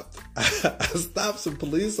stopped. I stopped some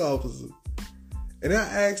police officers, and I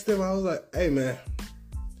asked them. I was like, "Hey man,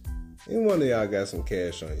 any one of y'all got some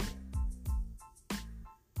cash on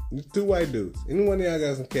you? Two white dudes. Any one of y'all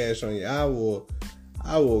got some cash on you? I will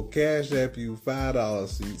cash app you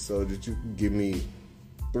 $5 so that you can give me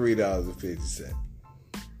 $3.50.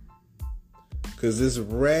 Cause this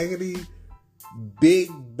raggedy, big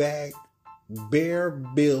back, bare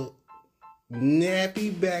built,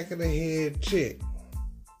 nappy back of the head chick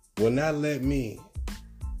will not let me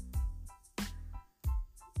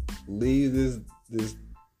leave this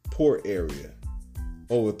port area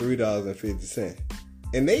over $3.50.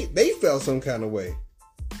 And they felt some kind of way.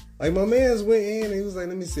 Like my man's went in and he was like,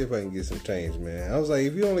 let me see if I can get some change, man. I was like,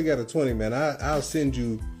 if you only got a 20, man, I'll send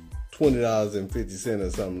you $20.50 or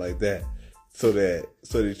something like that. So that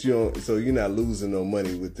you don't, so you're not losing no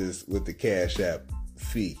money with the Cash App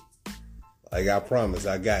fee. Like I promise,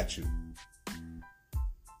 I got you.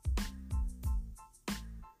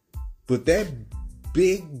 But that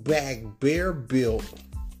big back, bare built,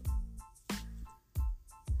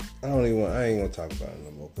 I ain't gonna talk about it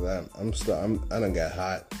no more because I done got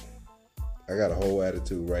hot. I got a whole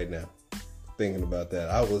attitude right now thinking about that.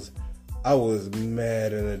 I was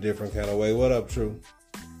mad in a different kind of way. What up, True?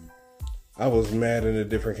 I was mad in a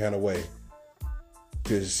different kind of way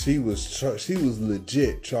because she was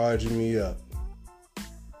legit charging me up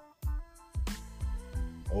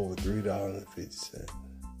over $3.50.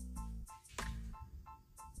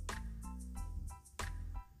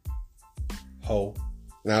 Ho.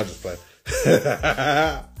 Now I just play.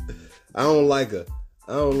 I don't like her.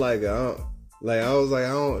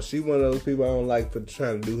 She one of those people I don't like for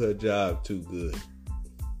trying to do her job too good.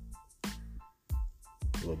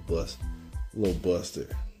 Little buster.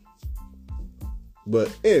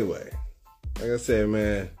 But anyway, like I said,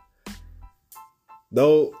 man,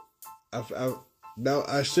 though I felt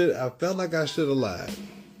like I should have lied.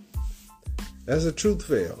 That's a truth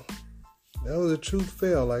fail. That was a truth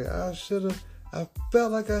fail. Like I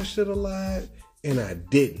felt like I should have lied, and I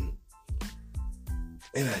didn't.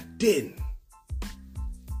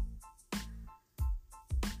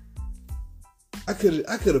 I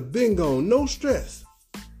could have been gone, no stress.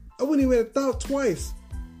 I wouldn't even have thought twice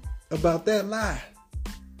about that lie.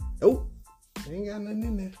 Nope, ain't got nothing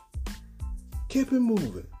in there. Kept it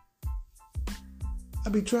moving. I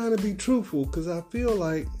be trying to be truthful because I feel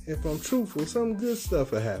like if I'm truthful, some good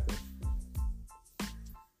stuff will happen.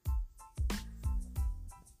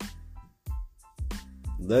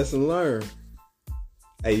 Lesson learned.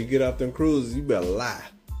 Hey, you get off them cruises, you better lie.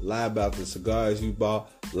 Lie about the cigars you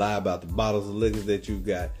bought. lie about the bottles of liquor that you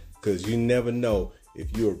got, because you never know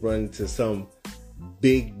if you're running to some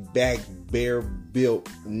big back, bare built,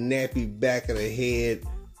 nappy back of the head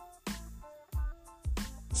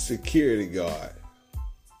security guard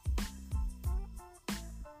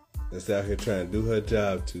that's out here trying to do her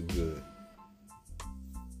job too good,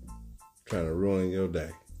 trying to ruin your day.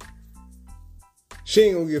 She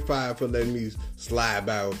ain't gonna get fired for letting me slide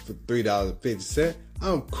by for $3.50.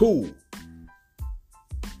 I'm cool.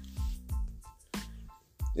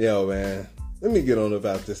 Yo, man, let me get on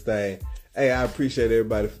about this thing. Hey, I appreciate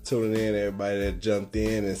everybody for tuning in, everybody that jumped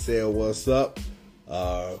in and said what's up.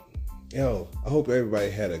 Yo, I hope everybody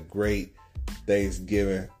had a great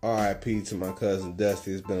Thanksgiving. RIP to my cousin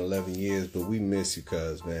Dusty. It's been 11 years, but we miss you,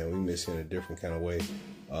 cuz, man. We miss you in a different kind of way.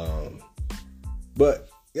 But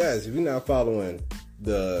guys, if you're not following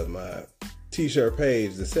my t-shirt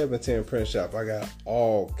page, the 710 Print Shop, I got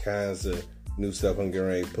all kinds of new stuff I'm getting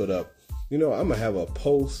ready to put up. You know, I'm gonna have a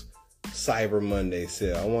post Cyber Monday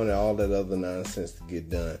sale. I wanted all that other nonsense to get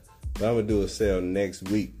done, but I'm gonna do a sale next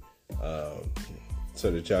week, so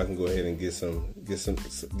that y'all can go ahead and get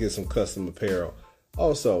some custom apparel.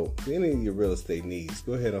 Also, for any of your real estate needs,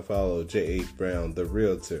 go ahead and follow J.H. Brown, the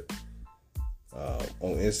Realtor,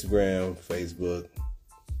 on Instagram, Facebook.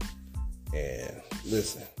 And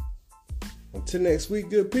listen, until next week,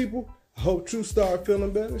 good people, I hope True start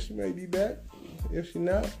feeling better. She may be back. If she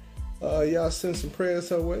not, y'all send some prayers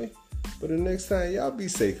her way. But the next time, y'all be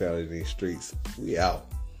safe out in these streets. We out.